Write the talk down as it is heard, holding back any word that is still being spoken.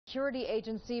Security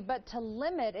Agency, but to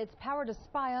limit its power to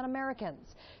spy on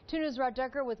Americans. 2 News' Rod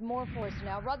Decker with more for us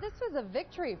now. Rod, this was a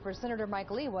victory for Senator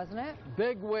Mike Lee, wasn't it?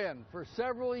 Big win. For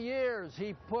several years,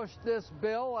 he pushed this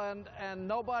bill, and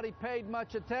nobody paid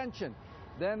much attention.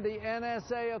 Then the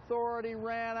NSA authority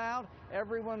ran out.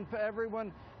 Everyone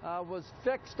was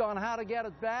fixed on how to get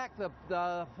it back.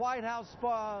 The White House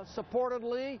supported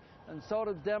Lee, and so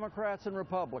did Democrats and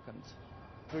Republicans.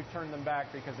 We turned them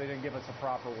back because they didn't give us a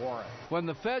proper warrant. When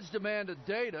the feds demanded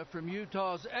data from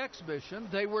Utah's X mission,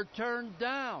 they were turned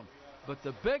down. But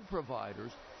the big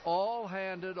providers all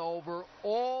handed over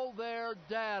all their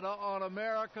data on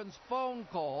Americans' phone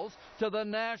calls to the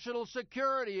National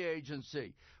Security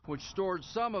Agency, which stored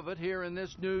some of it here in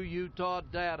this new Utah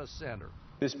data center.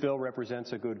 This bill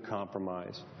represents a good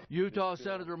compromise. Utah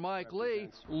Senator Mike Lee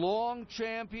long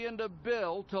championed a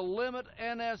bill to limit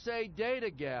NSA data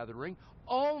gathering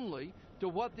only to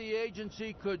what the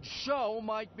agency could show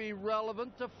might be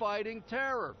relevant to fighting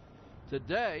terror.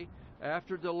 Today,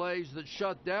 after delays that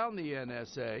shut down the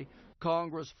NSA,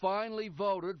 Congress finally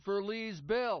voted for Lee's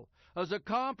bill as a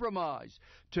compromise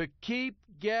to keep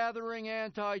gathering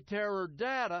anti-terror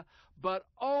data, but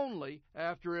only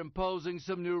after imposing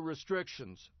some new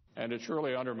restrictions. And it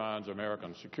surely undermines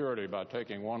American security by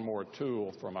taking one more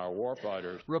tool from our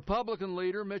warfighters. Republican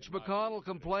leader Mitch McConnell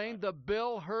complained the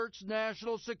bill hurts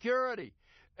national security.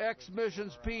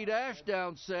 Ex-Mission's Pete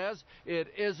Ashdown says it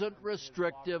isn't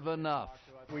restrictive enough.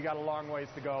 We got a long ways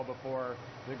to go before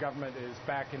the government is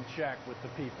back in check with the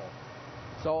people.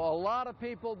 So a lot of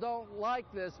people don't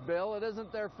like this bill. It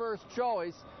isn't their first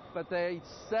choice, but they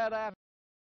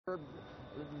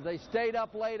stayed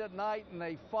up late at night and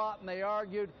they fought and they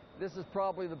argued. This is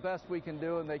probably the best we can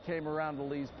do, and they came around to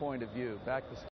Lee's point of view. Back to